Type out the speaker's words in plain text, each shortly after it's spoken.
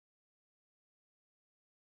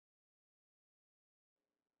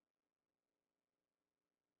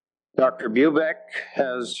Dr. Bubeck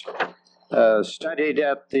has studied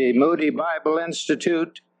at the Moody Bible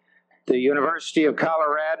Institute, the University of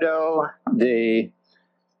Colorado, the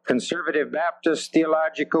Conservative Baptist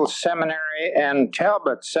Theological Seminary, and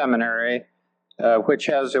Talbot Seminary, which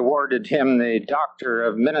has awarded him the Doctor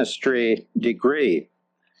of Ministry degree.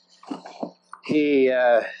 He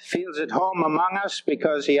feels at home among us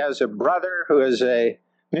because he has a brother who is a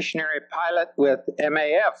missionary pilot with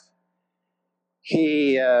MAF.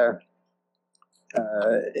 He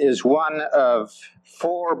is one of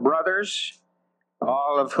 4 brothers,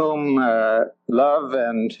 all of whom love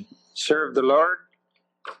and serve the Lord.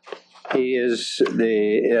 He is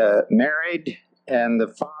married and the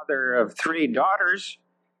father of 3 daughters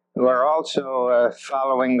who are also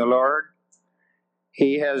following the Lord.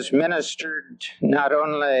 He has ministered not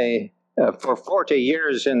only for 40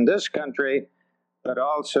 years in this country, but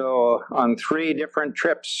also on 3 different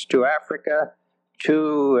trips to Africa,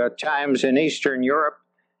 2 times in Eastern Europe,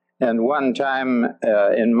 and 1 time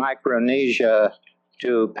in Micronesia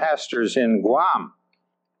to pastors in Guam.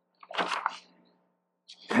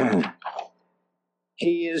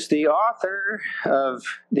 He is the author of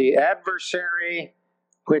The Adversary,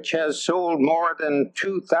 which has sold more than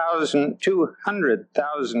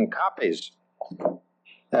 200,000 copies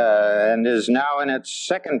and is now in its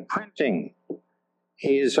 2nd printing.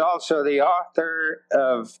 He is also the author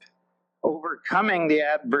of Overcoming the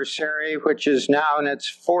Adversary, which is now in its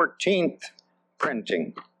 14th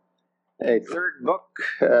printing. A 3rd book,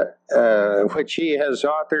 which he has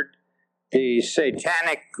authored, The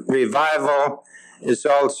Satanic Revival, is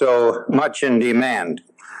also much in demand.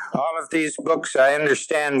 All of these books, I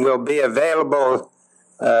understand, will be available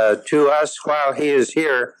to us while he is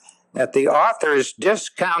here at the author's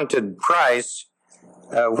discounted price,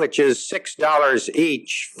 which is $6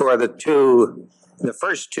 each for the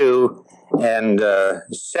first 2, and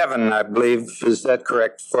 $7, I believe, is that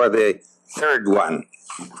correct, for the 3rd one.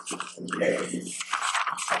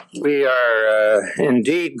 We are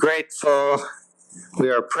indeed grateful.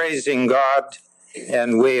 We are praising God,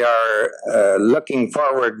 and we are looking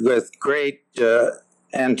forward with great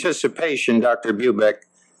anticipation, Dr. Bubeck,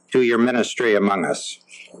 to your ministry among us.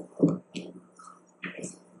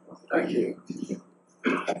 Thank you.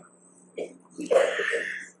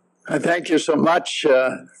 I thank you so much,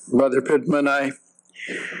 Brother Pittman. I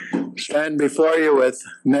stand before you with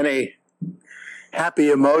many happy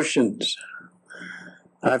emotions.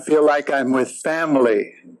 I feel like I'm with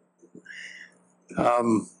family.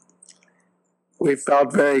 We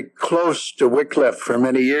felt very close to Wycliffe for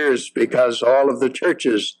many years because all of the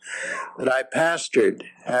churches that I pastored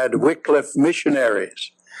had Wycliffe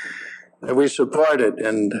missionaries that we supported.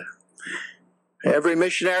 And every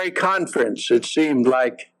missionary conference, it seemed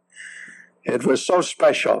like it was so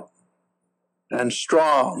special and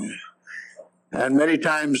strong. And many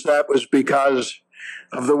times that was because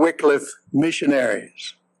of the Wycliffe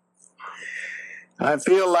missionaries. I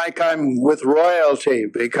feel like I'm with royalty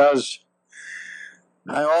because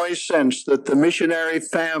I always sense that the missionary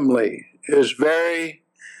family is very,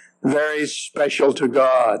 very special to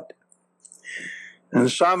God. And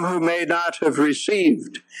some who may not have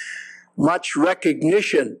received much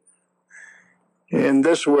recognition in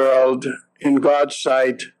this world, in God's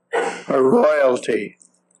sight, are royalty.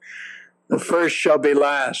 The first shall be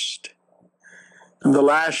last, and the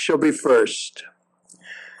last shall be first,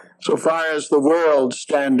 so far as the world's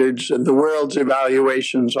standards and the world's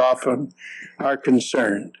evaluations often are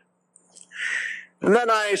concerned. And then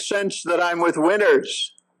I sense that I'm with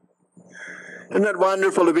winners. Isn't it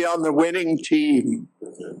wonderful to be on the winning team?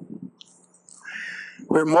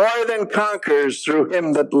 We're more than conquerors through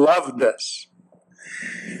him that loved us.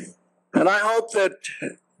 And I hope that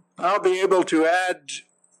I'll be able to add,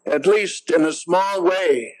 at least in a small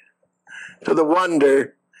way, to the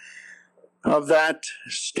wonder of that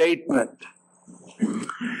statement.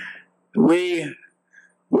 We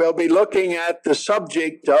will be looking at the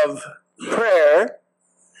subject of prayer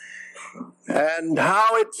and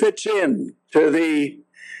how it fits in to the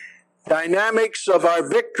dynamics of our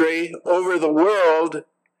victory over the world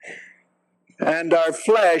and our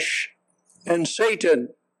flesh and Satan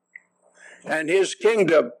and his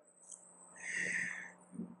kingdom.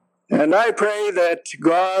 And I pray that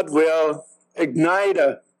God will ignite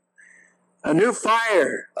a new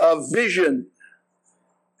fire of vision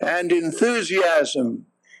and enthusiasm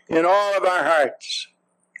in all of our hearts.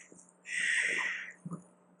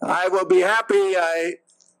 I will be happy I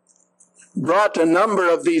brought a number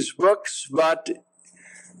of these books, but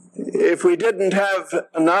if we didn't have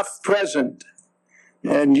enough present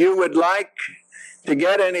and you would like to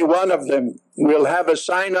get any one of them, we'll have a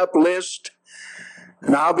sign-up list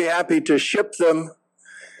And I'll be happy to ship them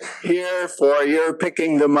here for your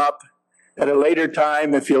picking them up at a later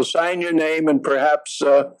time if you'll sign your name, and perhaps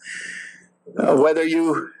whether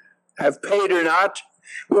you have paid or not,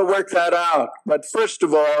 we'll work that out. But first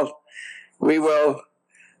of all, we will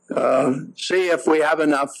see if we have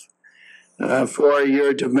enough for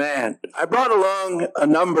your demand. I brought along a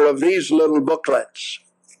number of these little booklets.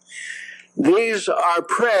 These are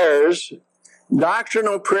prayers,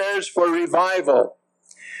 doctrinal prayers for revival,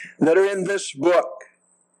 that are in this book.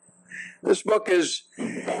 This book is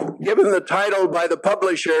given the title by the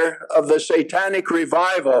publisher of the Satanic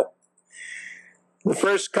Revival. The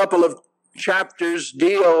first couple of chapters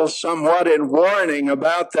deal somewhat in warning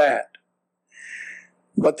about that.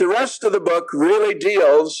 But the rest of the book really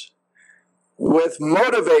deals with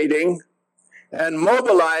motivating and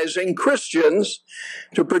mobilizing Christians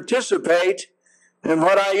to participate in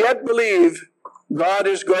what I yet believe God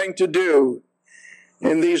is going to do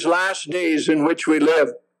in these last days in which we live.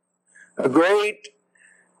 A great,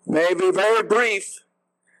 maybe very brief,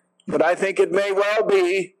 but I think it may well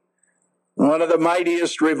be one of the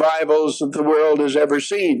mightiest revivals that the world has ever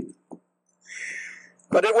seen.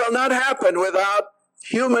 But it will not happen without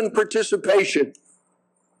human participation.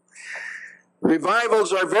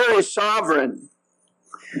 Revivals are very sovereign.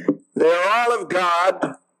 They're all of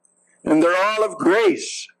God, and they're all of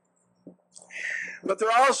grace. But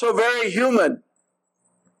they're also very human.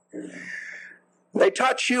 They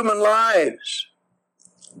touch human lives.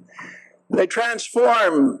 They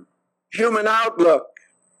transform human outlook.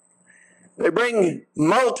 They bring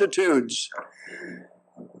multitudes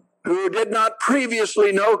who did not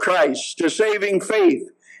previously know Christ to saving faith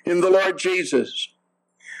in the Lord Jesus.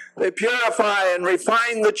 They purify and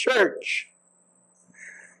refine the church.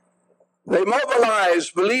 They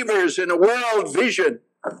mobilize believers in a world vision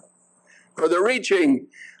for the reaching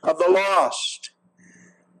of the lost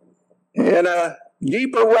in a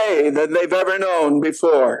deeper way than they've ever known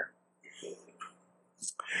before.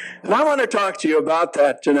 And I want to talk to you about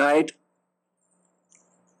that tonight.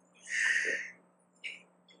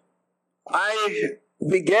 I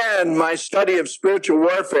began my study of spiritual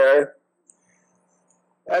warfare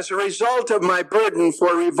as a result of my burden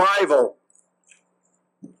for revival.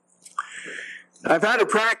 I've had a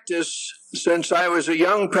practice since I was a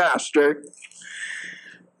young pastor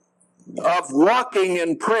of walking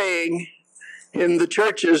and praying in the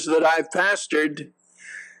churches that I've pastored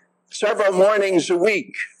several mornings a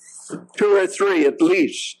week, 2 or 3 at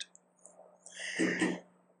least.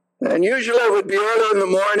 And usually it would be early in the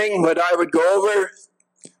morning, but I would go over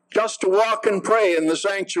just to walk and pray in the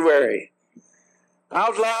sanctuary,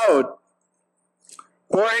 out loud,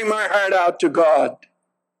 pouring my heart out to God.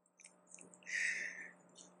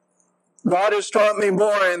 God has taught me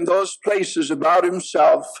more in those places about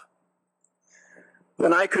himself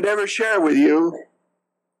than I could ever share with you.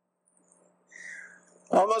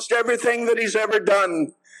 Almost everything that he's ever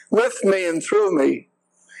done with me and through me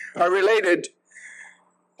are related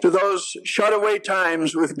to those shut-away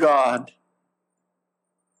times with God.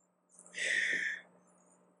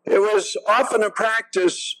 It was often a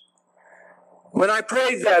practice when I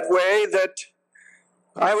prayed that way that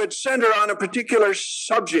I would center on a particular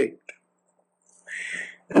subject.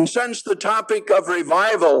 And since the topic of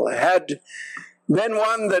revival had been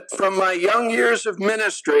one that from my young years of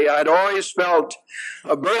ministry I'd always felt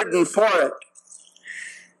a burden for it,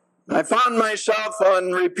 I found myself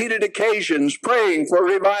on repeated occasions praying for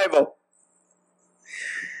revival.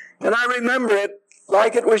 And I remember it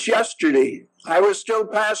like it was yesterday. I was still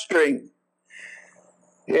pastoring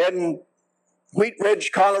in Wheat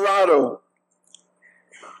Ridge, Colorado,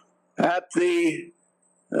 at the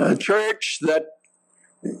church that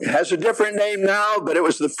has a different name now, but it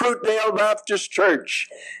was the Fruitdale Baptist Church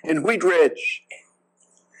in Wheat Ridge.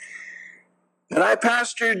 And I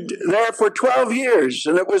pastored there for 12 years,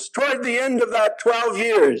 and it was toward the end of that 12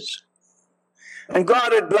 years. And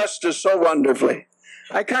God had blessed us so wonderfully.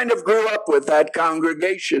 I kind of grew up with that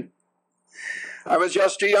congregation. I was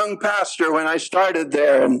just a young pastor when I started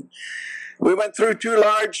there, and we went through 2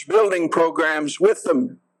 large building programs with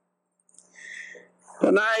them.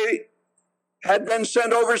 And I had been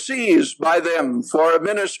sent overseas by them for a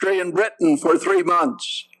ministry in Britain for 3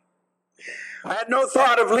 months. I had no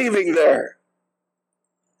thought of leaving there.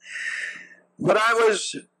 But I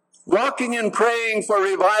was walking and praying for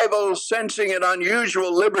revival, sensing an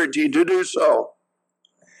unusual liberty to do so,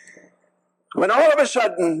 when all of a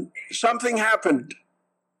sudden something happened.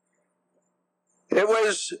 It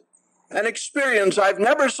was an experience. I've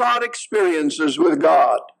never sought experiences with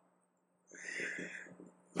God.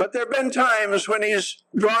 But there have been times when he's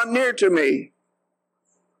drawn near to me.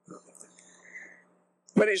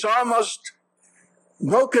 but he's almost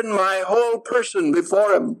broken my whole person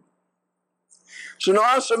before him. It's an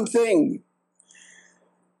awesome thing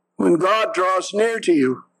when God draws near to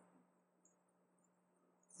you.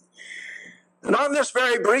 And on this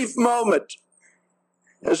very brief moment,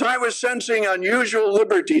 as I was sensing unusual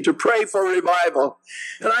liberty to pray for revival,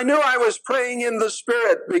 and I knew I was praying in the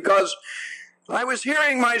Spirit because I was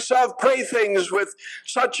hearing myself pray things with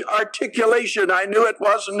such articulation, I knew it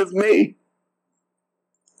wasn't of me.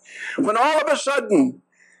 When all of a sudden,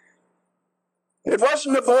 it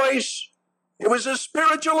wasn't a voice, it was a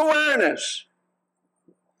spiritual awareness.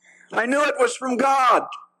 I knew it was from God.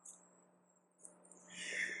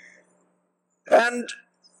 And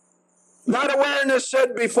that awareness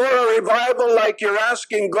said, before a revival like you're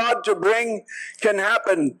asking God to bring can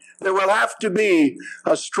happen, there will have to be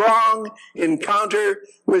a strong encounter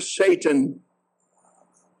with Satan.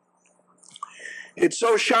 It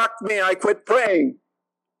so shocked me, I quit praying.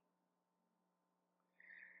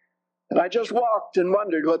 And I just walked and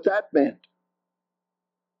wondered what that meant.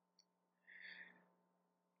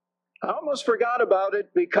 I almost forgot about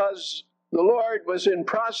it because the Lord was in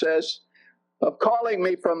process of calling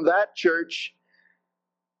me from that church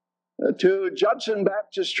to Judson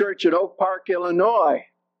Baptist Church in Oak Park, Illinois,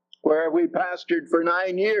 where we pastored for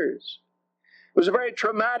 9 years. It was a very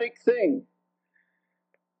traumatic thing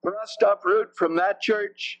for us to uproot from that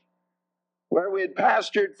church where we had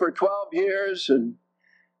pastored for 12 years, and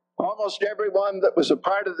almost everyone that was a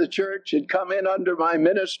part of the church had come in under my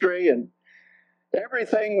ministry, and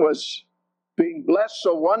everything was being blessed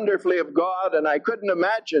so wonderfully of God, and I couldn't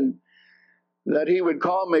imagine that he would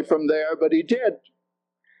call me from there, but he did.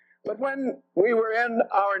 But when we were in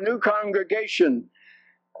our new congregation,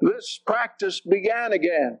 this practice began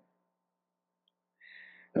again.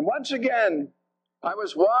 And once again, I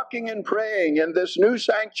was walking and praying in this new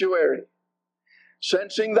sanctuary,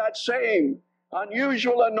 sensing that same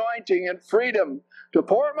unusual anointing and freedom to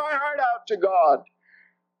pour my heart out to God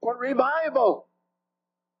for revival.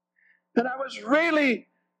 And I was really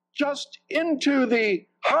just into the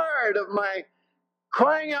heart of my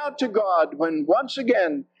crying out to God when once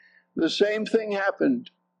again the same thing happened.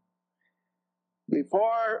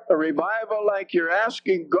 Before a revival like you're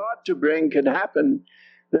asking God to bring can happen,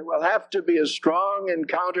 there will have to be a strong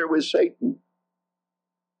encounter with Satan.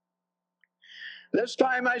 This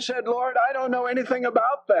time I said, Lord, I don't know anything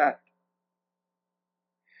about that.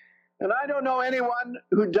 And I don't know anyone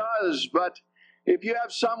who does, but if you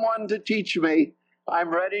have someone to teach me,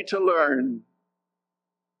 I'm ready to learn.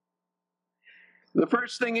 The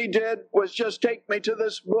first thing he did was just take me to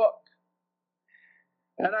this book.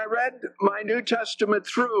 And I read my New Testament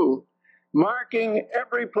through, marking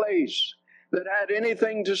every place that had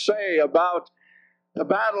anything to say about the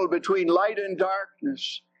battle between light and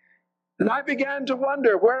darkness. And I began to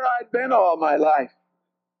wonder where I'd been all my life.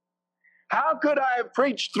 How could I have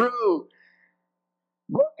preached through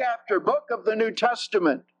book after book of the New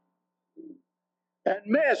Testament and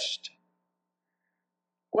missed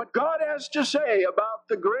what God has to say about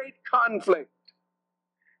the great conflict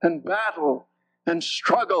and battle and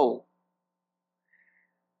struggle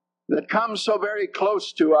that comes so very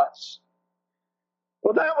close to us?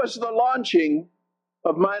 Well, that was the launching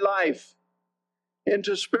of my life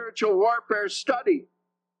into spiritual warfare study.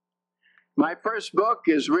 My first book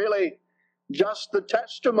is really just the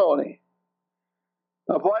testimony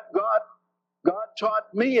of what God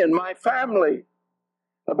taught me and my family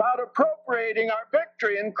about appropriating our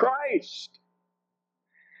victory in Christ.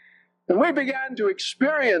 And we began to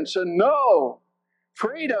experience and know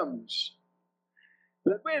freedoms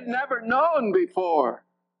that we had never known before,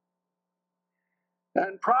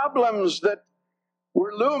 and problems that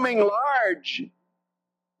were looming large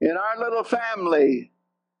in our little family.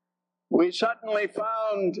 We suddenly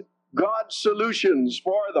found God's solutions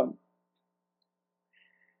for them.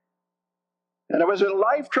 And it was a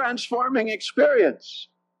life-transforming experience.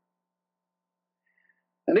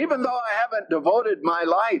 And even though I haven't devoted my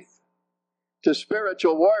life to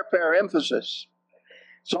spiritual warfare emphasis,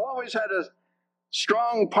 it's always had a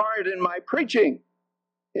strong part in my preaching,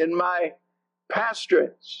 in my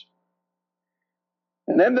pastorates.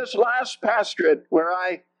 And in this last pastorate, where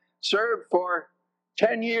I served for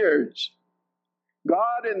 10 years,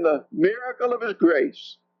 God, in the miracle of His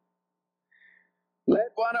grace, led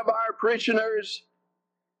one of our parishioners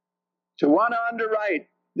to want to underwrite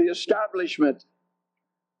the establishment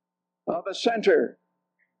of a center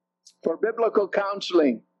for biblical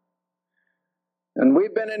counseling. And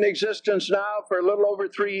we've been in existence now for a little over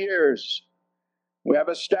 3 years. We have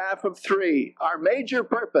a staff of 3. Our major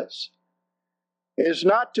purpose is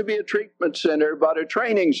not to be a treatment center, but a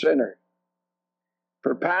training center.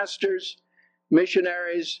 for pastors,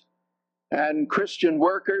 missionaries, and Christian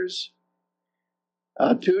workers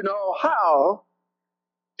to know how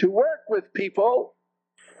to work with people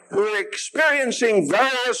who are experiencing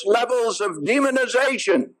various levels of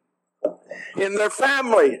demonization in their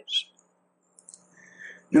families,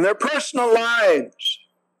 in their personal lives,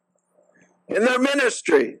 in their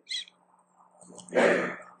ministries.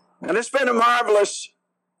 And it's been a marvelous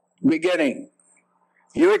beginning.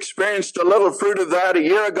 You experienced a little fruit of that a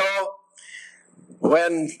year ago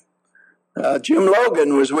when Jim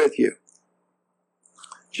Logan was with you.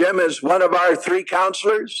 Jim is one of our 3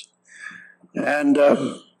 counselors and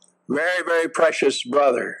very, very precious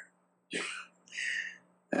brother.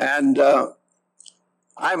 And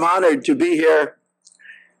I'm honored to be here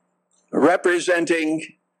representing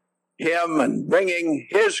him and bringing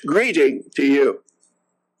his greeting to you.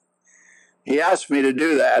 He asked me to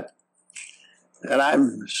do that, and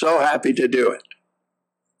I'm so happy to do it.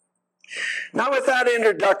 Now, with that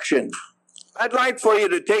introduction, I'd like for you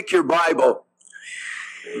to take your Bible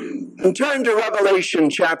and turn to Revelation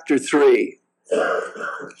chapter 3.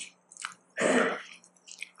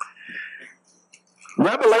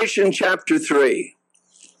 Revelation chapter 3.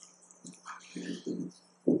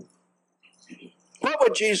 What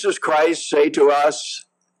would Jesus Christ say to us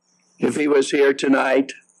if he was here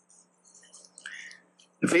tonight?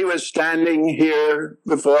 If he was standing here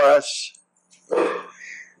before us,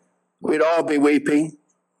 we'd all be weeping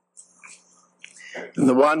in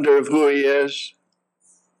the wonder of who he is.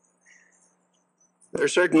 There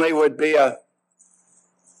certainly would be a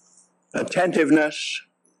attentiveness.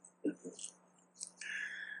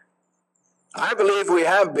 I believe we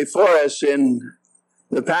have before us in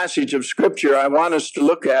the passage of Scripture I want us to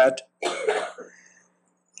look at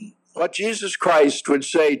what Jesus Christ would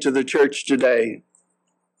say to the church today.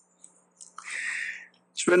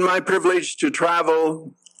 It's been my privilege to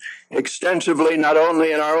travel extensively, not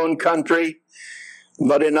only in our own country,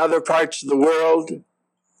 but in other parts of the world.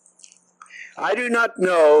 I do not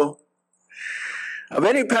know of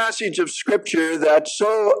any passage of Scripture that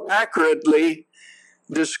so accurately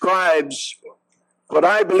describes what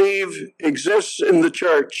I believe exists in the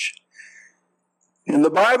church, in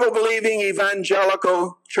the Bible-believing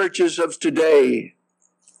evangelical churches of today,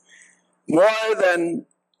 more than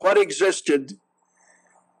what existed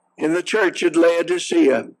in the church at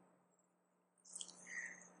Laodicea.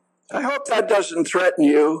 I hope that doesn't threaten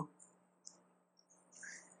you,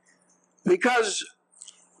 because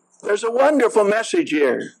there's a wonderful message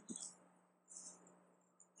here.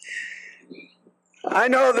 I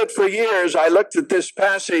know that for years I looked at this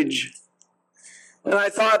passage and I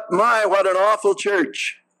thought, my, what an awful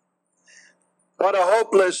church. What a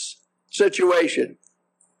hopeless situation.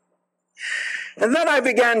 And then I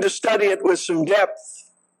began to study it with some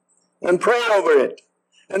depth and pray over it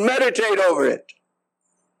and meditate over it.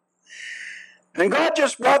 And God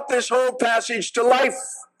just brought this whole passage to life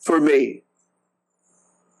for me.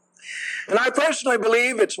 And I personally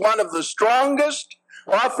believe it's one of the strongest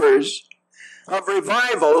offers of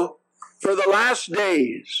revival for the last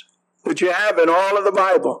days that you have in all of the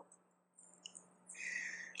Bible.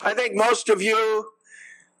 I think most of you,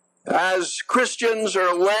 as Christians, are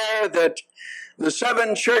aware that the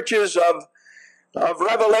 7 churches of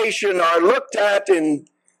Revelation are looked at and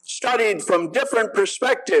studied from different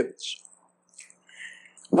perspectives.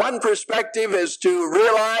 One perspective is to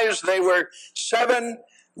realize they were 7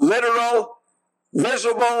 literal,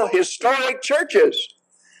 visible, historic churches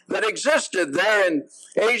that existed there in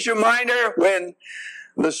Asia Minor when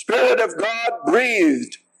the Spirit of God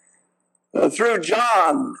breathed through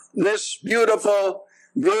John this beautiful,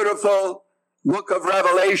 beautiful book of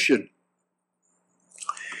Revelation.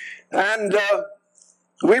 And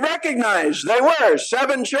we recognize they were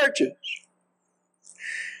 7 churches.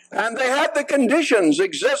 And they had the conditions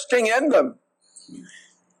existing in them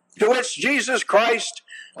to which Jesus Christ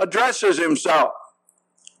addresses himself.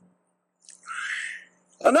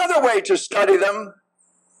 Another way to study them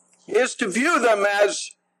is to view them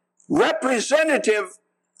as representative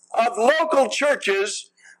of local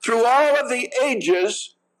churches through all of the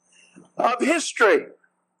ages of history.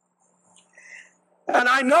 And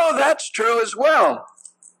I know that's true as well.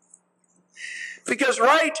 Because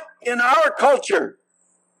right in our culture,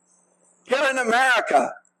 here in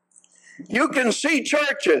America, you can see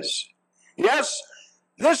churches. Yes,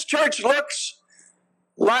 this church looks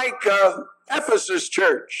like Ephesus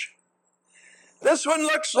church. This one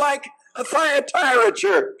looks like a Thyatira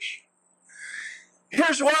church.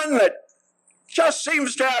 Here's one that just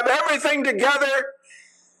seems to have everything together,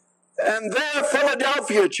 and they're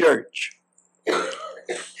Philadelphia church.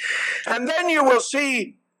 And then you will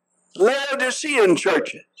see Laodicean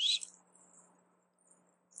churches.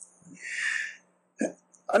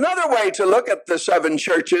 Another way to look at the 7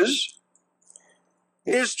 churches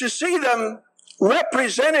is to see them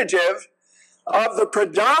representative of the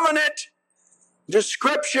predominant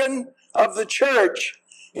description of the church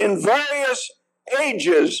in various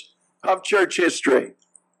ages of church history.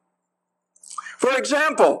 For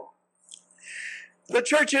example, the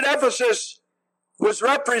church at Ephesus was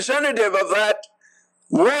representative of that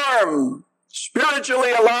warm,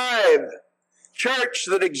 spiritually alive church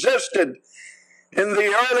that existed in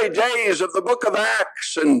the early days of the book of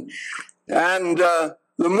Acts and the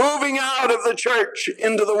moving out of the church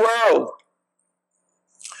into the world.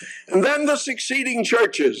 And then the succeeding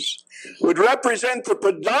churches would represent the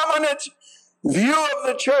predominant view of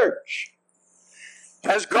the church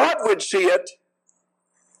as God would see it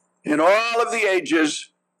in all of the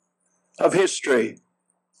ages of history.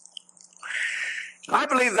 I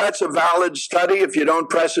believe that's a valid study if you don't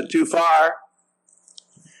press it too far.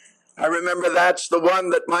 I remember that's the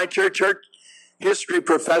one that my church history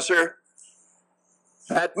professor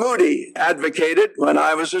at Moody advocated when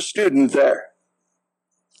I was a student there.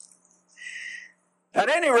 At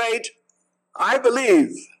any rate, I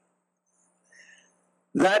believe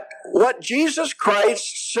that what Jesus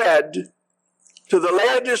Christ said to the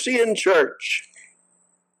Laodicean church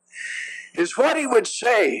is what he would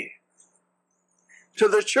say to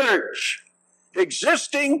the church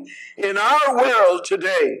existing in our world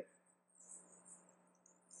today.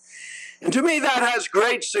 And to me, that has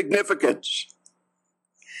great significance.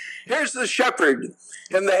 Here's the shepherd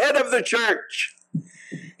and the head of the church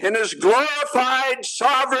in his glorified,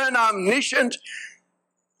 sovereign, omniscient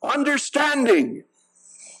understanding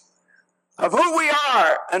of who we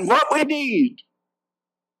are and what we need,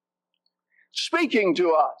 speaking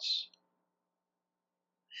to us.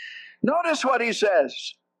 Notice what he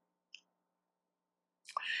says.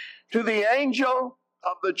 To the angel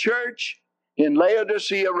of the church in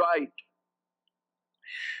Laodicea write,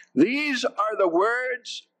 these are the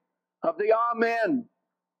words of the Amen,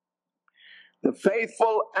 the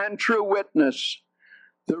faithful and true witness,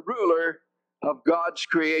 the ruler of God's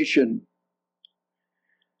creation.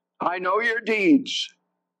 I know your deeds,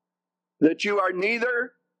 that you are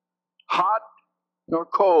neither hot nor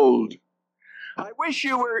cold. I wish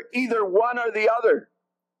you were either one or the other.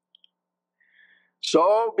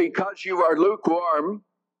 So, because you are lukewarm,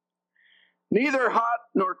 neither hot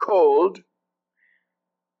nor cold,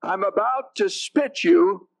 I'm about to spit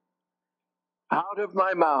you out of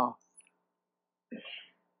my mouth.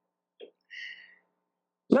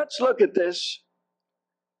 Let's look at this,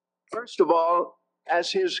 first of all,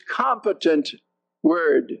 as his competent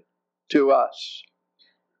word to us.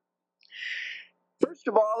 First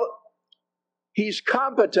of all, he's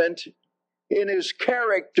competent in his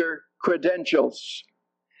character credentials.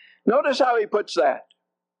 Notice how he puts that.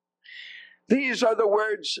 These are the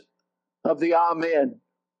words of the Amen.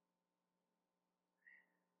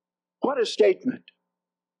 What a statement.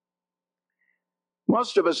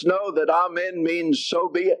 Most of us know that Amen means so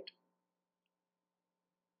be it.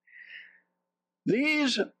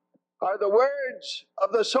 These are the words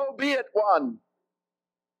of the so be it one.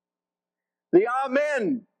 The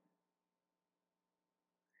Amen.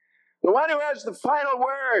 The one who has the final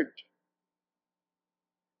word.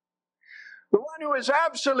 The one who is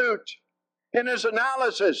absolute in his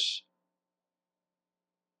analysis.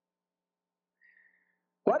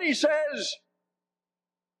 What he says,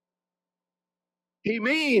 he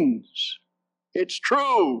means. It's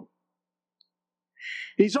true.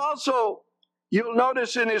 He's also, you'll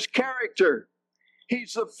notice in his character,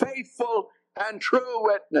 he's the faithful and true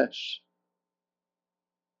witness.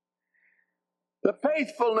 The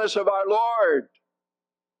faithfulness of our Lord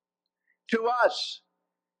to us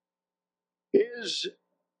is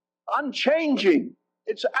unchanging.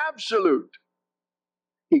 It's absolute.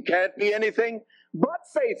 He can't be anything but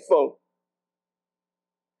faithful.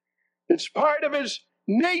 It's part of his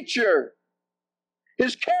nature,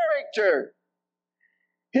 his character,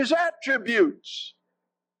 his attributes.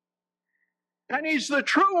 And he's the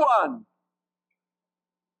true one.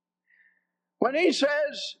 When he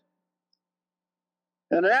says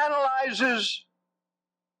and analyzes,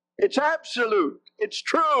 it's absolute, it's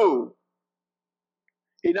true.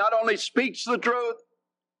 He not only speaks the truth,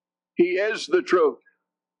 he is the truth.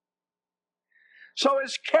 So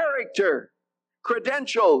his character,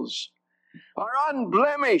 credentials are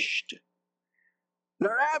unblemished.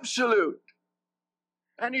 They're absolute.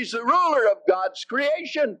 And he's the ruler of God's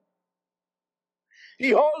creation.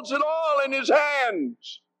 He holds it all in his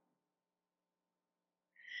hands.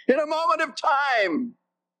 In a moment of time,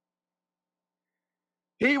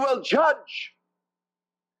 He will judge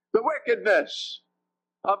the wickedness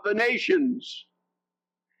of the nations.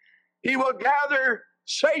 He will gather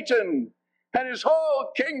Satan and his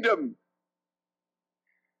whole kingdom,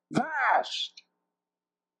 vast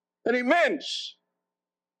and immense,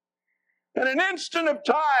 in an instant of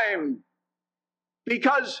time,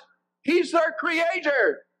 because he's their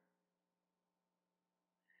creator.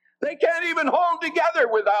 They can't even hold together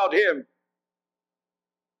without him.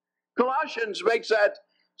 Colossians makes that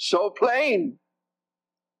so plain.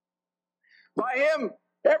 By him,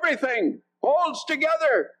 everything holds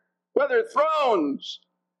together, whether thrones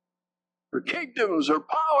or kingdoms or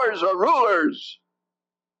powers or rulers.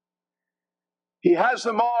 He has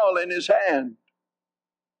them all in his hand.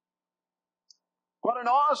 What an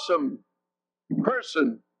awesome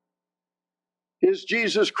person is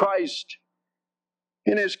Jesus Christ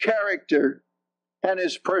in his character and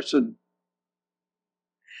his person.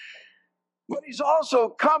 But he's also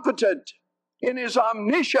competent in his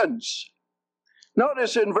omniscience.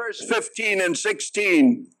 Notice in verse 15 and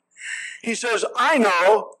 16, he says, I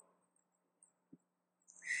know.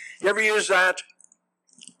 You ever use that?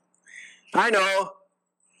 I know.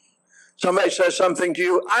 Somebody says something to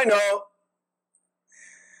you, I know.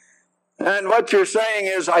 And what you're saying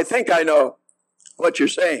is, I think I know what you're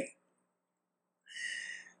saying.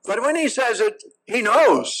 But when he says it, he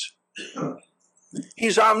knows.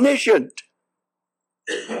 He's omniscient.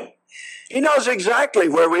 He knows exactly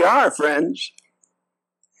where we are, friends.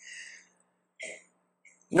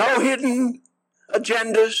 No hidden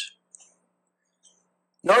agendas.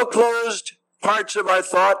 No closed parts of our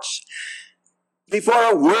thoughts.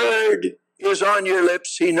 Before a word is on your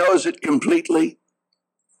lips, he knows it completely.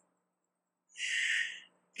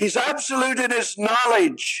 He's absolute in his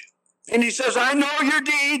knowledge. And he says, I know your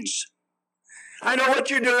deeds. I know what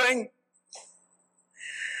you're doing.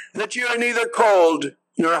 That you are neither cold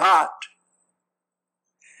nor hot.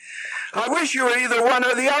 I wish you were either one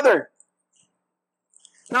or the other.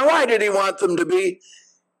 Now, why did he want them to be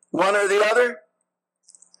one or the other?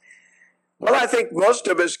 Well, I think most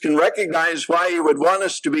of us can recognize why he would want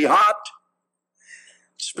us to be hot.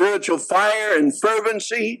 Spiritual fire and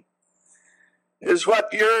fervency is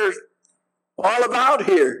what you're all about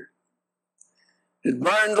here. It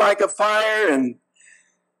burned like a fire in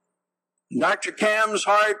Dr. Cam's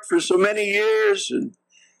heart for so many years,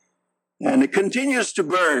 and it continues to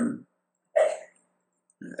burn.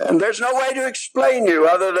 And there's no way to explain you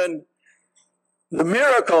other than the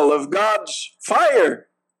miracle of God's fire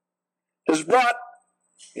is brought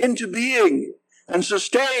into being and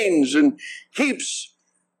sustains and keeps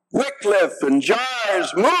Wycliffe and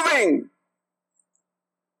Giles moving.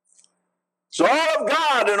 It's all of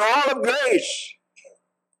God and all of grace.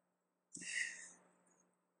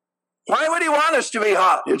 Why would he want us to be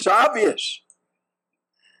hot? It's obvious.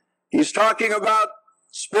 He's talking about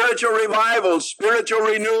spiritual revival, spiritual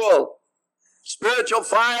renewal, spiritual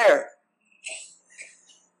fire.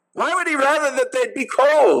 Why would he rather that they'd be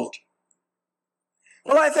cold?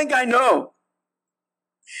 Well, I think I know.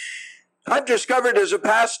 I've discovered as a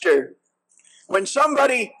pastor, when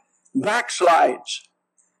somebody backslides,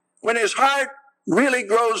 when his heart really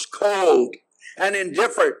grows cold and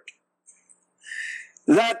indifferent,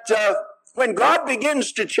 that when God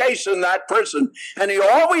begins to chasten that person, and he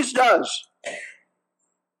always does,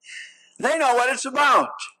 they know what it's about.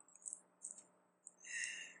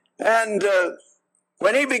 And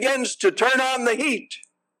when he begins to turn on the heat,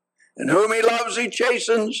 and whom he loves he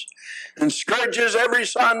chastens, and scourges every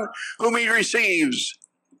son whom he receives,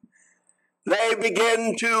 they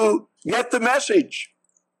begin to get the message.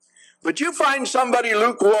 But you find somebody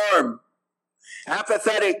lukewarm,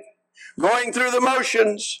 apathetic, going through the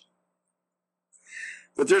motions,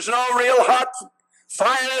 but there's no real hot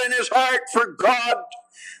fire in his heart for God.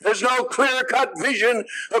 There's no clear-cut vision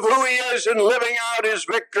of who he is in living out his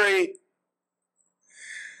victory.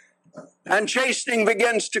 And chastening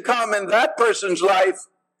begins to come in that person's life.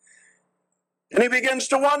 And he begins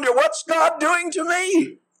to wonder, what's God doing to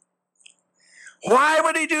me? Why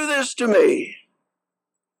would he do this to me?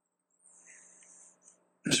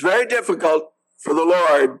 It's very difficult for the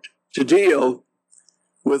Lord to deal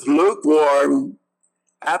with lukewarm,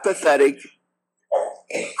 apathetic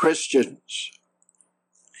Christians.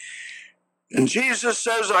 And Jesus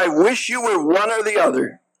says, I wish you were one or the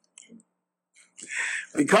other.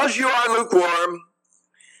 Because you are lukewarm,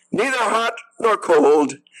 neither hot nor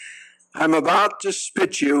cold, I'm about to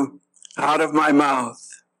spit you out of my mouth.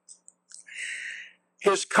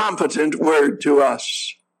 His competent word to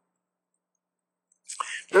us.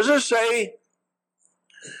 Does it say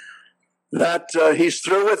that he's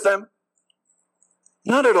through with them?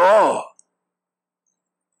 Not at all.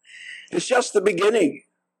 It's just the beginning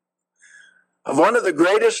of one of the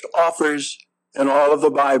greatest offers in all of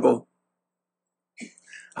the Bible.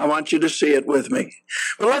 I want you to see it with me.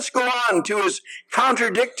 But let's go on to his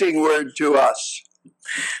contradicting word to us.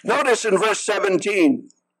 Notice in verse 17,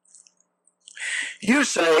 you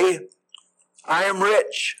say, I am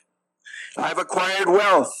rich. I've acquired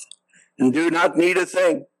wealth and do not need a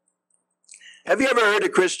thing. Have you ever heard a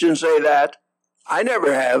Christian say that? I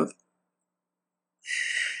never have.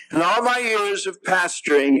 In all my years of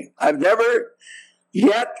pastoring, I've never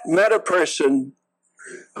yet met a person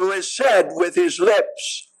who has said with his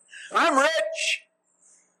lips, I'm rich.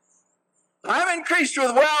 I'm increased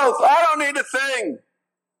with wealth. I don't need a thing.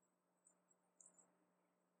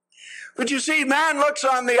 But you see, man looks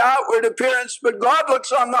on the outward appearance, but God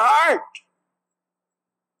looks on the heart.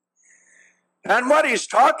 And what he's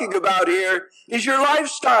talking about here is your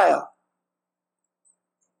lifestyle.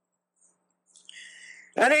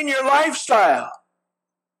 And in your lifestyle,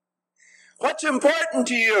 what's important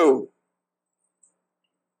to you?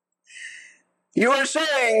 You are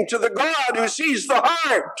saying to the God who sees the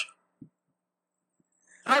heart,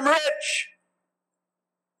 I'm rich.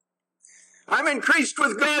 I'm increased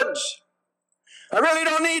with goods. I really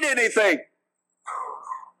don't need anything.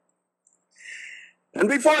 And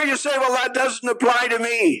before you say, well, that doesn't apply to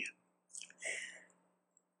me,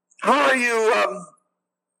 how are you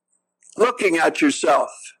looking at yourself?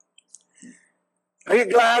 Are you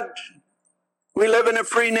glad we live in a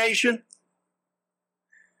free nation?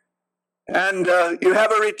 And you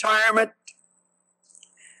have a retirement,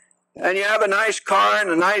 and you have a nice car and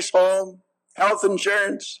a nice home, health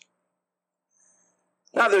insurance.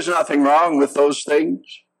 Now, there's nothing wrong with those things.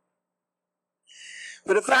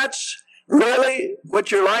 But if that's really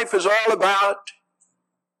what your life is all about,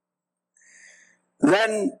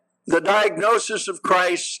 then the diagnosis of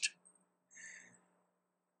Christ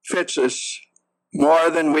fits us more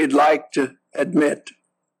than we'd like to admit.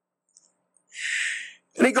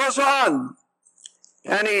 And he goes on,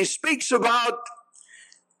 and he speaks about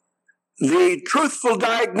the truthful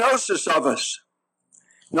diagnosis of us.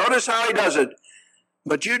 Notice how he does it.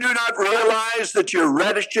 But you do not realize that you're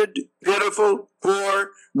wretched, pitiful, poor,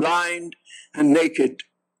 blind, and naked.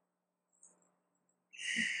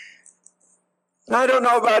 I don't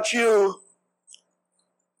know about you,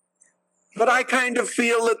 but I kind of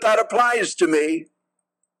feel that that applies to me.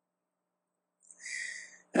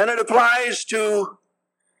 And it applies to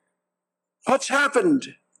what's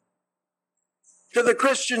happened to the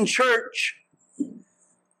Christian church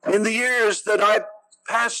in the years that I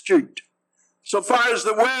pastored, so far as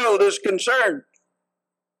the world is concerned.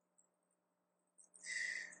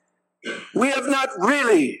 We have not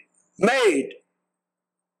really made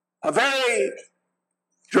a very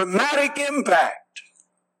dramatic impact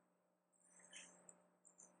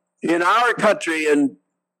in our country in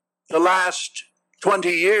the last 20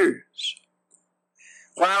 years.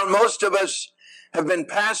 While most of us have been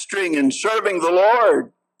pastoring and serving the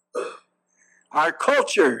Lord, our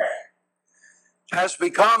culture has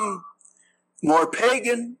become more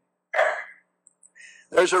pagan.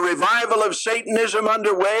 There's a revival of Satanism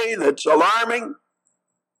underway that's alarming.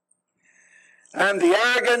 And the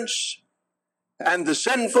arrogance and the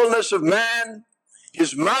sinfulness of man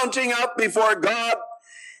is mounting up before God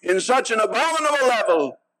in such an abominable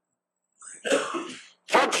level.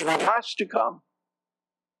 Judgment has to come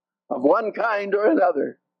of one kind or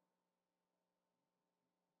another.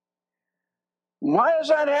 Why has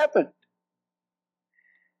that happened?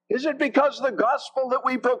 Is it because the gospel that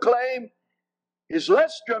we proclaim is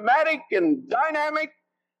less dramatic and dynamic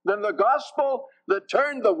than the gospel that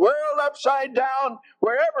turned the world upside down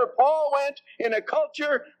wherever Paul went in a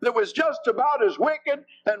culture that was just about as wicked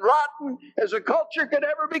and rotten as a culture could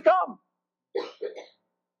ever become?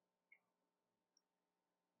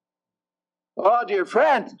 Oh, dear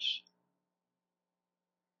friends,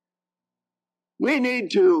 we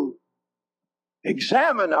need to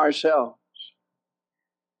examine ourselves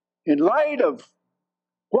in light of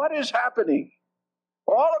what is happening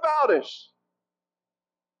all about us.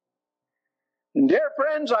 And dear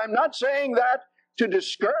friends, I'm not saying that to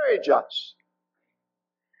discourage us.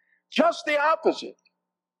 Just the opposite.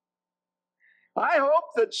 I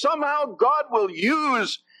hope that somehow God will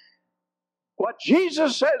use what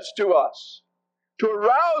Jesus says to us to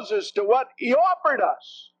arouse us to what He offered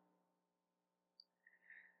us.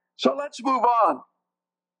 So let's move on.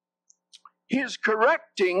 His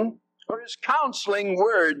correcting or His counseling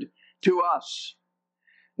word to us.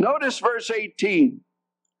 Notice verse 18.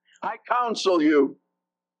 I counsel you.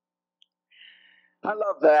 I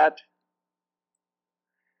love that.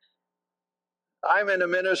 I'm in a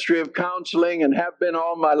ministry of counseling and have been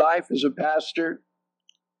all my life as a pastor.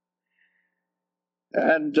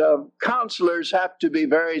 And counselors have to be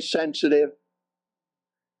very sensitive,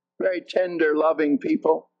 very tender, loving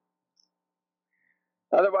people.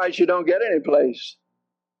 Otherwise, you don't get any place.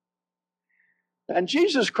 And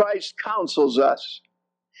Jesus Christ counsels us.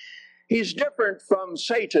 He's different from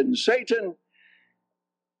Satan. Satan,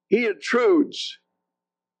 he intrudes.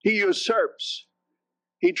 He usurps.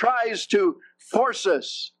 He tries to force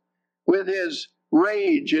us with his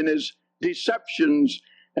rage and his deceptions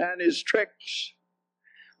and his tricks.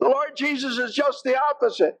 The Lord Jesus is just the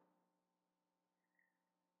opposite.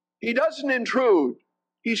 He doesn't intrude.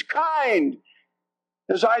 He's kind.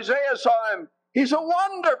 As Isaiah saw him, he's a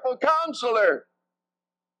wonderful counselor.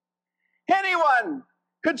 Anyone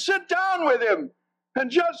could sit down with him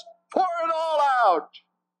and just pour it all out,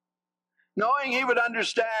 knowing he would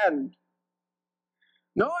understand,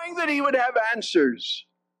 knowing that he would have answers.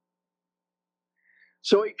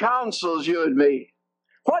 So he counsels you and me.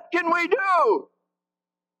 What can we do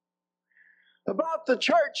about the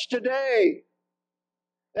church today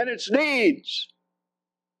and its needs?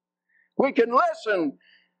 We can listen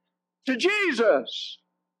to Jesus.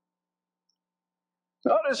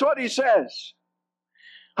 Notice what he says.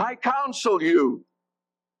 I counsel you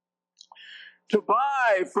to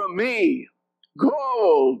buy from me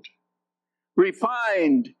gold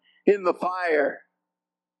refined in the fire,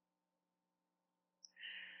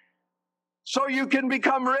 so you can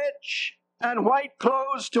become rich, and white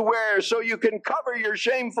clothes to wear, so you can cover your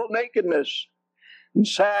shameful nakedness, and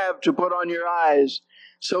salve to put on your eyes,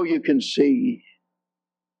 so you can see.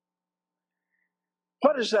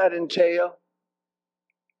 What does that entail?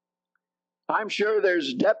 I'm sure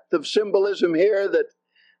there's depth of symbolism here that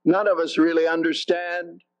none of us really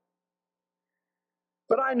understand.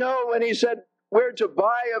 But I know when he said we're to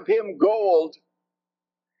buy of him gold,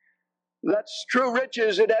 that's true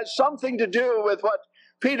riches. It has something to do with what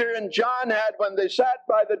Peter and John had when they sat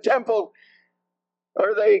by the temple,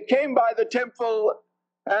 or they came by the temple,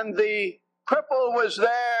 and the cripple was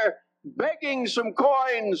there begging some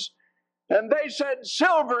coins, and they said,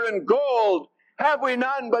 silver and gold have we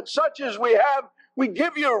none, but such as we have, we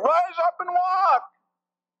give you. Rise up and walk.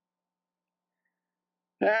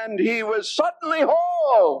 And he was suddenly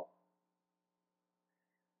whole.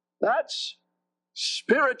 That's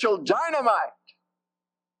spiritual dynamite.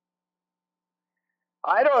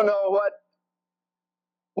 I don't know what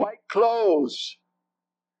white clothes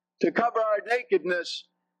to cover our nakedness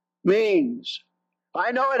means.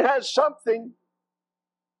 I know it has something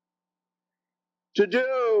to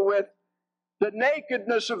do with the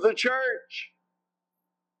nakedness of the church,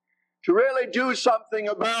 to really do something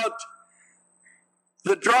about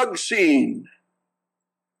the drug scene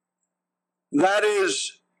that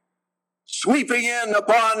is sweeping in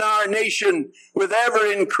upon our nation with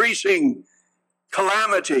ever-increasing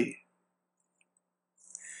calamity.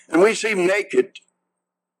 And we seem naked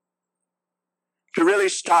to really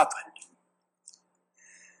stop it.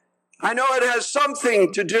 I know it has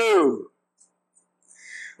something to do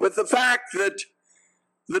with the fact that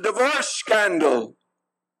the divorce scandal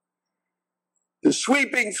is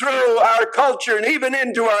sweeping through our culture and even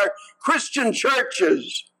into our Christian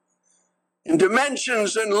churches in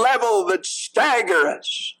dimensions and level that stagger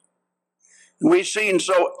us. And we seem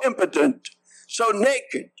so impotent, so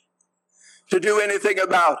naked to do anything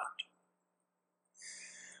about it.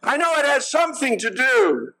 I know it has something to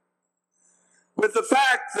do with the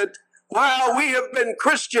fact that while we have been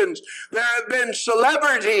Christians, there have been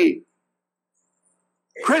celebrity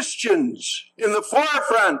Christians in the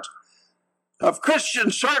forefront of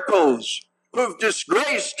Christian circles who've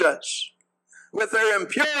disgraced us with their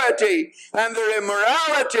impurity and their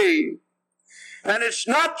immorality. And it's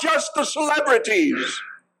not just the celebrities.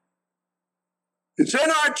 It's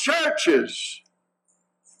in our churches.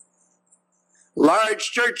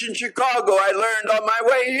 Large church in Chicago, I learned on my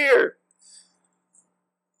way here,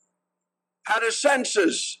 had a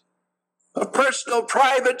census, a personal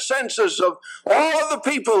private census of all of the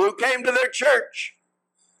people who came to their church.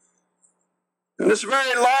 And this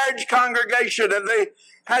very large congregation, and they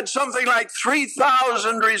had something like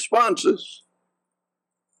 3,000 responses.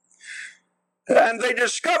 And they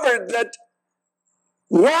discovered that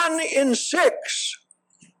 1 in 6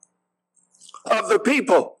 of the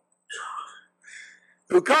people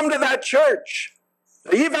who come to that church,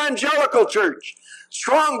 the evangelical church,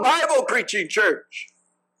 strong Bible preaching church,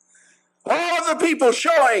 all of the people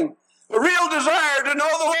showing a real desire to know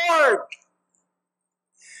the Lord.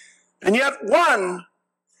 And yet 1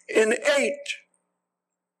 in 8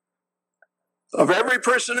 of every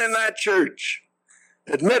person in that church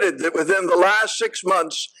admitted that within the last 6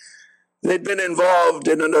 months, they'd been involved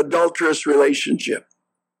in an adulterous relationship.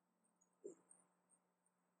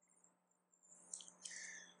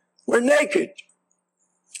 We're naked.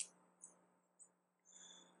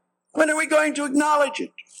 When are we going to acknowledge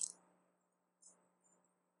it?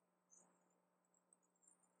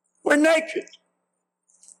 We're naked.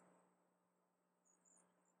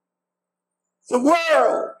 The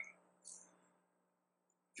world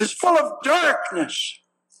is full of darkness,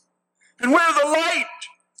 and we're the light,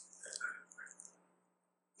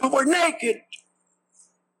 but we're naked.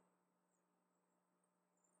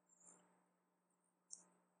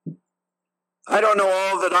 I don't know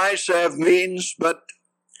all that ISAV means, but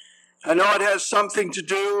I know it has something to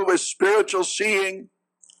do with spiritual seeing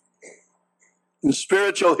and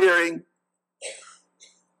spiritual hearing.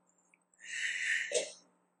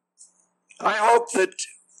 I hope that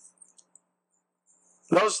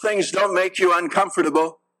those things don't make you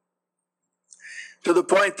uncomfortable to the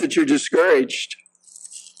point that you're discouraged.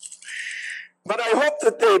 But I hope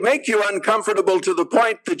that they make you uncomfortable to the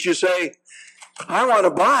point that you say, I want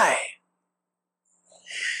to buy.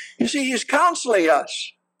 You see, he's counseling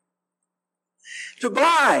us to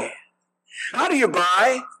buy. How do you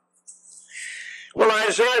buy? Well,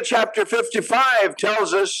 Isaiah chapter 55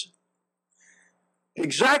 tells us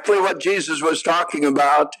exactly what Jesus was talking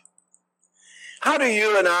about. How do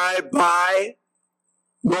you and I buy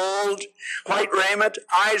gold, white raiment,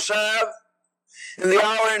 eye salve in the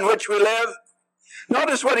hour in which we live?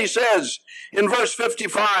 Notice what he says in verse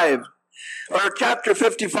 55, or chapter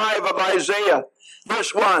 55 of Isaiah,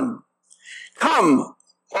 verse 1. Come,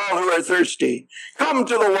 all who are thirsty, come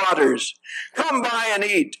to the waters. Come buy and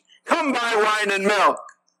eat. Come buy wine and milk.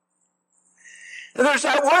 And there's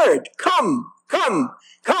that word, come, come,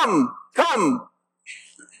 come, come.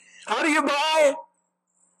 How do you buy?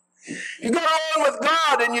 You go on with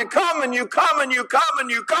God and you come and you come and you come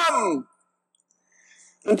and you come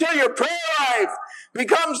until your prayer life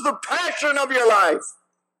becomes the passion of your life.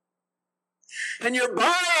 And you're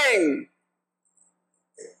buying.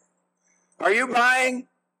 Are you buying?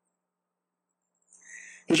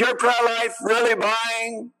 Is your prayer life really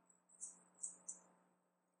buying?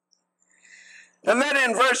 And then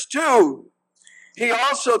in verse 2, he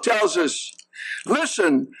also tells us,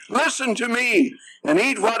 listen to me and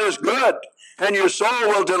eat what is good, and your soul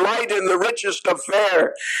will delight in the richest of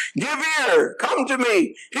fare. Give ear, come to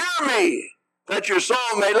me, hear me, that your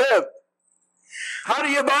soul may live. How do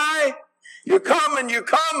you buy? You come and you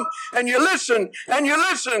come and you listen and you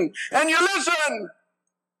listen and you listen.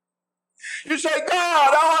 You say,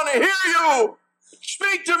 God, I want to hear you.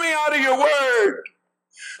 Speak to me out of your word.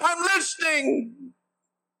 I'm listening.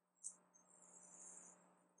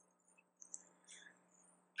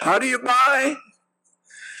 How do you buy?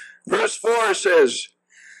 Verse 4 says,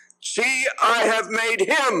 see, I have made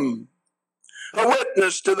him a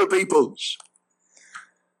witness to the peoples.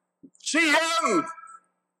 See him.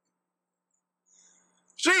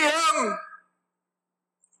 See him.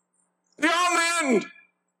 The Amen.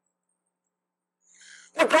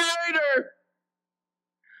 The Creator.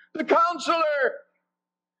 The Counselor.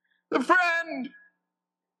 The Friend.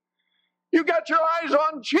 You got your eyes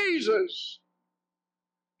on Jesus.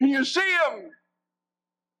 And you see him.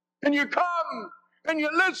 And you come. And you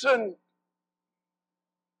listen.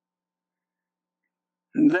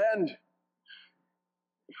 And then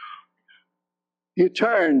you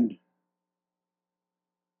turn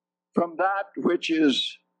from that which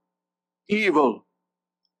is evil.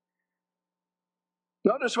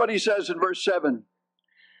 Notice what he says in verse 7.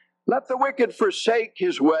 Let the wicked forsake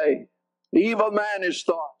his way, the evil man his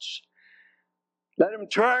thoughts. Let him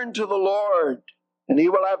turn to the Lord, and he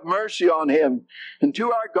will have mercy on him, and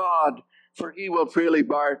to our God, for he will freely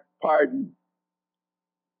pardon.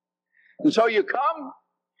 And so you come,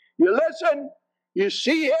 you listen, you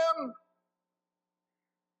see him,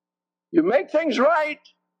 you make things right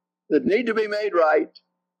that need to be made right.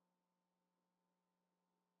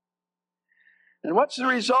 And what's the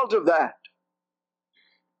result of that?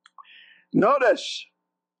 Notice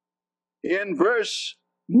in verse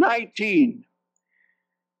 19,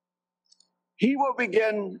 he will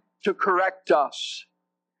begin to correct us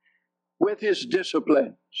with his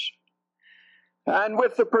disciplines and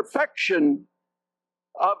with the perfection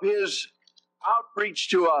of his outreach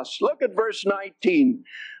to us. Look at verse 19.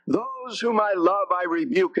 Those whom I love, I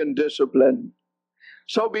rebuke and discipline.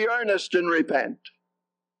 So be earnest and repent.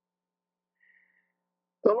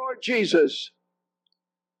 The Lord Jesus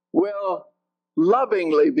will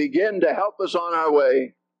lovingly begin to help us on our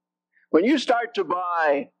way. When you start to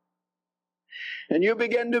buy, and you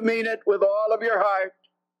begin to mean it with all of your heart,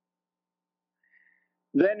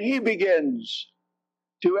 then he begins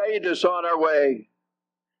to aid us on our way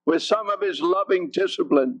with some of his loving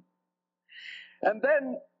discipline. And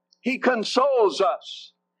then he consoles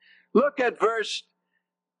us. Look at verse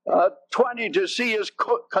 20 to see his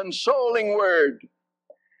consoling word.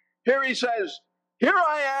 Here he says, "Here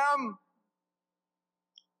I am."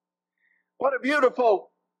 What a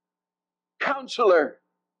beautiful counselor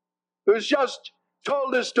who's just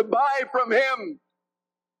told us to buy from him.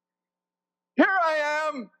 Here I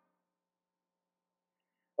am.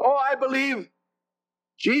 Oh, I believe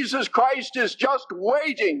Jesus Christ is just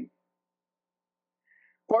waiting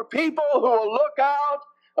for people who will look out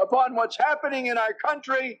upon what's happening in our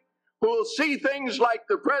country, who will see things like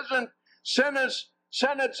the present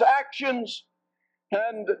Senate's actions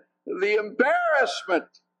and the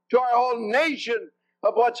embarrassment to our whole nation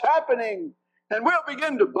of what's happening. And we'll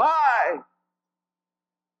begin to buy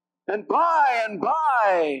and buy and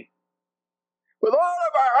buy with all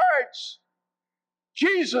of our hearts.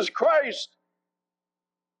 Jesus Christ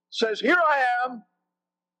says, "Here I am.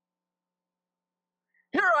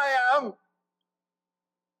 Here I am."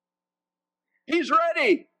 He's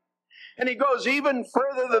ready. And he goes even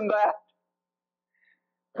further than that.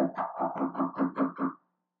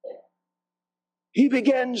 He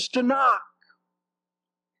begins to knock.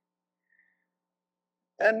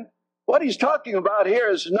 And what he's talking about here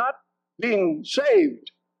is not being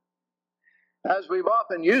saved, as we've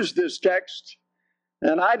often used this text,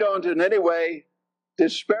 and I don't in any way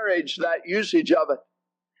disparage that usage of it.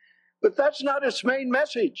 But that's not its main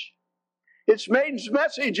message. Its main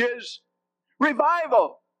message is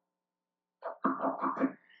revival.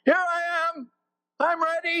 Here I am. I'm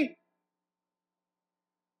ready.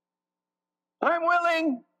 I'm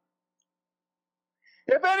willing.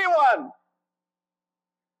 If anyone.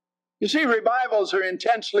 You see, revivals are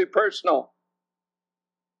intensely personal.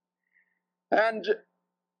 And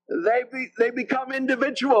they become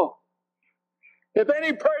individual. If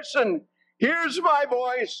any person hears my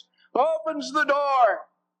voice, opens the door,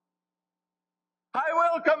 I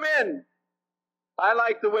will come in. I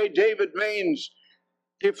like the way David Maines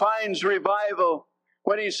defines revival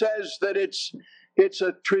when he says that it's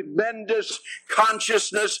a tremendous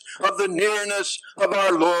consciousness of the nearness of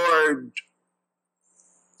our Lord.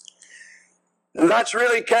 And that's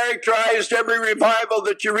really characterized every revival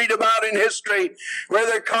that you read about in history, where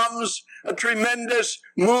there comes a tremendous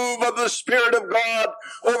move of the Spirit of God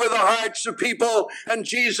over the hearts of people, and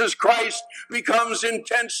Jesus Christ becomes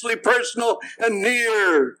intensely personal and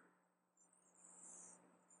near.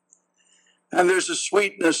 And there's a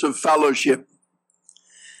sweetness of fellowship.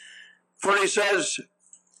 For he says,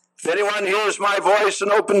 if anyone hears my voice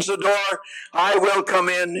and opens the door, I will come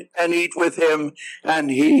in and eat with him and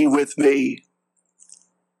he with me.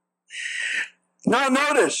 Now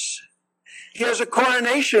notice, he has a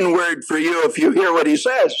coronation word for you if you hear what he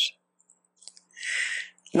says.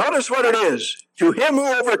 Notice what it is. To him who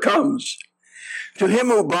overcomes, to him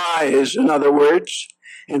who buys, in other words,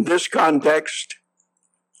 in this context,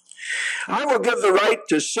 I will give the right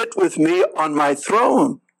to sit with me on my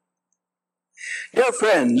throne. Dear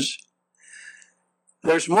friends,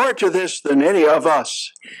 there's more to this than any of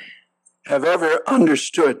us have ever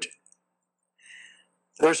understood.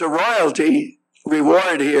 There's a royalty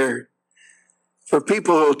reward here for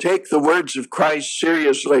people who will take the words of Christ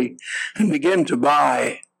seriously and begin to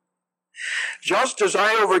buy. Just as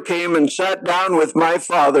I overcame and sat down with my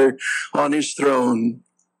Father on his throne.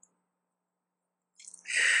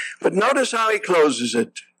 But notice how he closes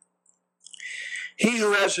it. He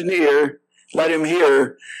who has an ear, let him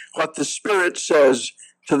hear what the Spirit says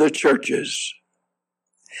to the churches.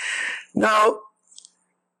 Now,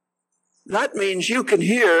 that means you can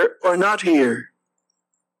hear or not hear.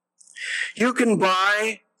 You can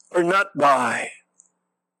buy or not buy.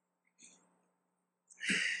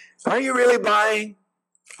 Are you really buying?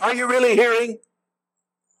 Are you really hearing?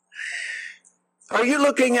 Are you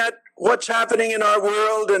looking at what's happening in our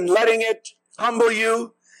world and letting it humble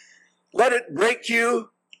you? Let it break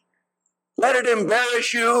you? Let it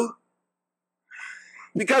embarrass you?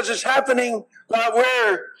 Because it's happening while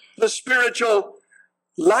we're the spiritual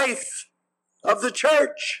life of the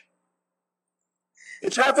church.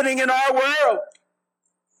 It's happening in our world,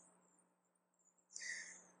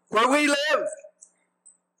 where we live.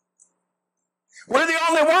 We're the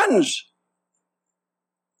only ones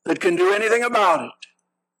that can do anything about it.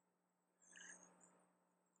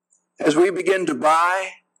 As we begin to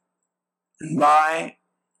buy and buy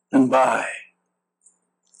and buy.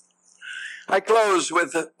 I close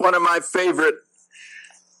with one of my favorite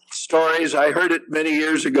stories. I heard it many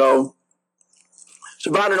years ago. It's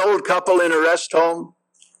about an old couple in a rest home.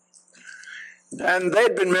 And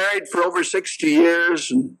they'd been married for over 60 years.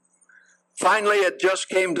 And finally, it just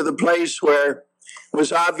came to the place where it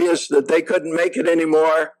was obvious that they couldn't make it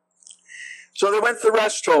anymore. So they went to the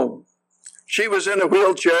rest home. She was in a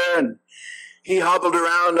wheelchair and he hobbled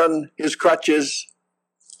around on his crutches.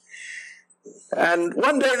 And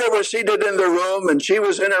one day they were seated in the room and she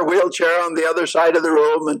was in her wheelchair on the other side of the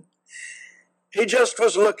room. And he just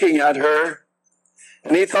was looking at her.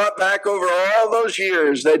 And he thought back over all those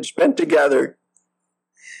years they'd spent together.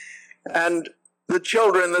 And the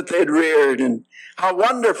children that they'd reared, and how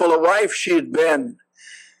wonderful a wife she'd been.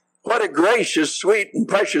 What a gracious, sweet, and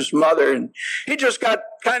precious mother. And he just got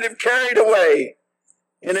kind of carried away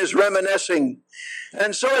in his reminiscing.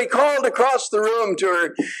 And so he called across the room to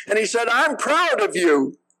her, and he said, "I'm proud of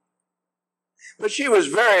you." But she was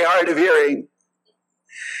very hard of hearing.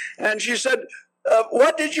 And she said,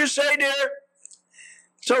 "What did you say, dear?"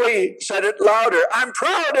 So he said it louder, "I'm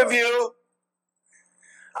proud of you."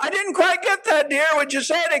 "I didn't quite get that, dear. Would you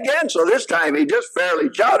say it again?" So this time he just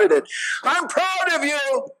fairly shouted it. "I'm proud of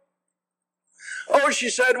you." "Oh," she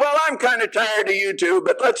said, "well, I'm kind of tired of you too,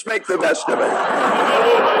 but let's make the best of it."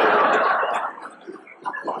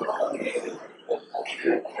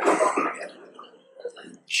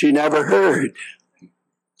 She never heard.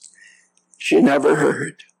 She never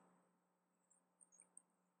heard.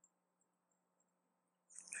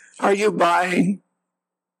 Are you buying?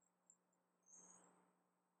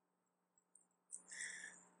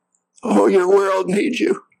 Oh, your world needs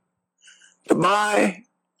you to buy,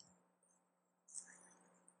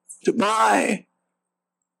 to buy,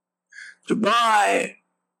 to buy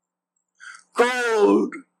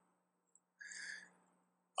gold,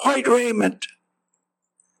 white raiment,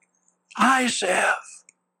 eye salve.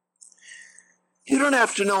 You don't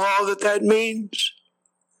have to know all that means.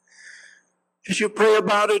 As you pray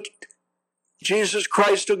about it, Jesus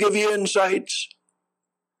Christ will give you insights.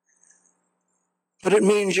 But it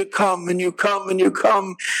means you come and you come and you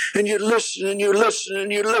come and you listen and you listen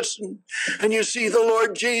and you listen and you see the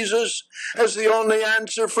Lord Jesus as the only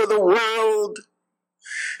answer for the world.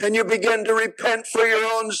 And you begin to repent for your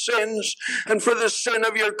own sins and for the sin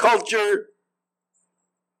of your culture.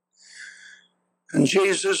 And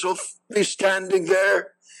Jesus will be standing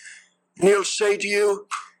there and he'll say to you,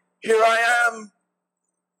 "Here I am.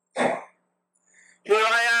 Here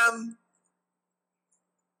I am."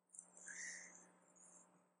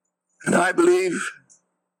 And I believe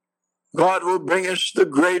God will bring us the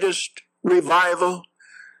greatest revival,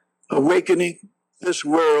 awakening this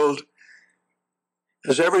world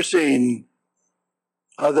has ever seen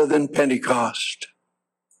other than Pentecost.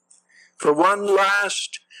 For one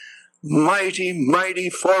last mighty, mighty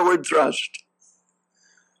forward thrust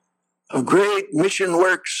of great mission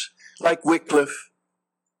works like Wycliffe.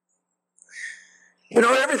 You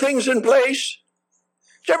know, everything's in place.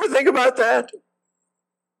 Did you ever think about that?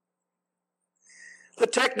 The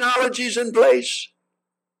technology's in place.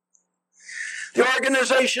 The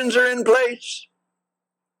organizations are in place.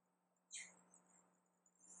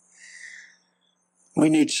 We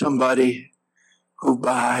need somebody who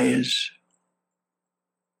buys.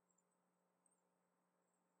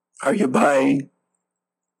 Are you buying?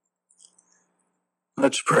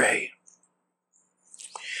 Let's pray.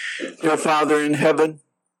 Dear Father in heaven,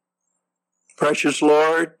 precious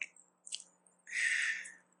Lord,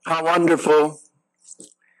 how wonderful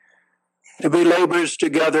to be laborers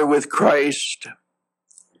together with Christ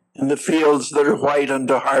in the fields that are white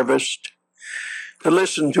unto harvest, to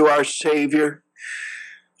listen to our Savior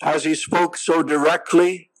as he spoke so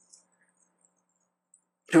directly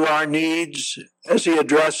to our needs, as he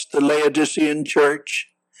addressed the Laodicean church,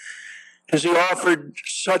 as he offered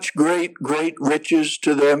such great, great riches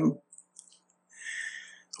to them.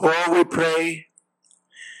 Oh, we pray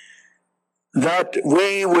that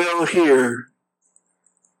we will hear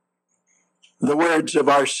the words of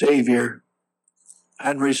our Savior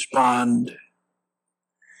and respond.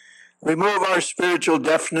 Remove our spiritual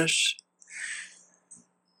deafness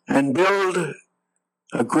and build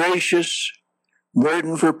a gracious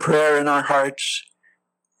burden for prayer in our hearts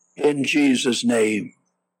in Jesus' name.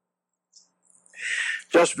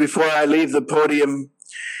 Just before I leave the podium,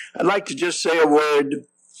 I'd like to just say a word.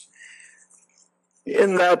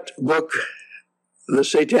 In that book, The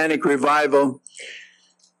Satanic Revival,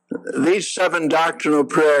 these 7 doctrinal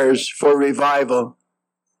prayers for revival,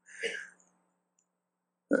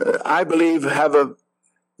 I believe, have a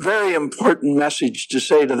very important message to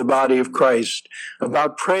say to the body of Christ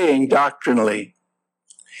about praying doctrinally.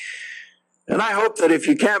 And I hope that if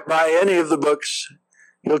you can't buy any of the books,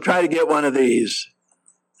 you'll try to get one of these.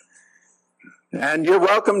 And you're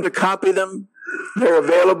welcome to copy them. They're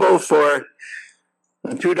available for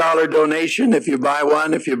a $2 donation if you buy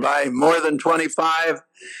one. If you buy more than 25,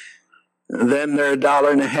 then they're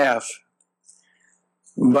 $1.50.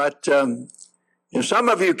 But if some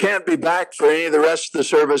of you can't be back for any of the rest of the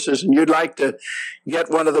services and you'd like to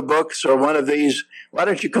get one of the books or one of these, why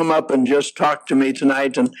don't you come up and just talk to me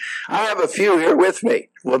tonight? And I have a few here with me.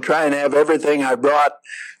 We'll try and have everything I brought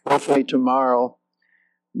with me tomorrow.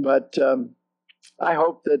 But I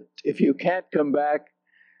hope that if you can't come back,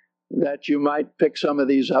 that you might pick some of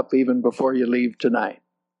these up even before you leave tonight.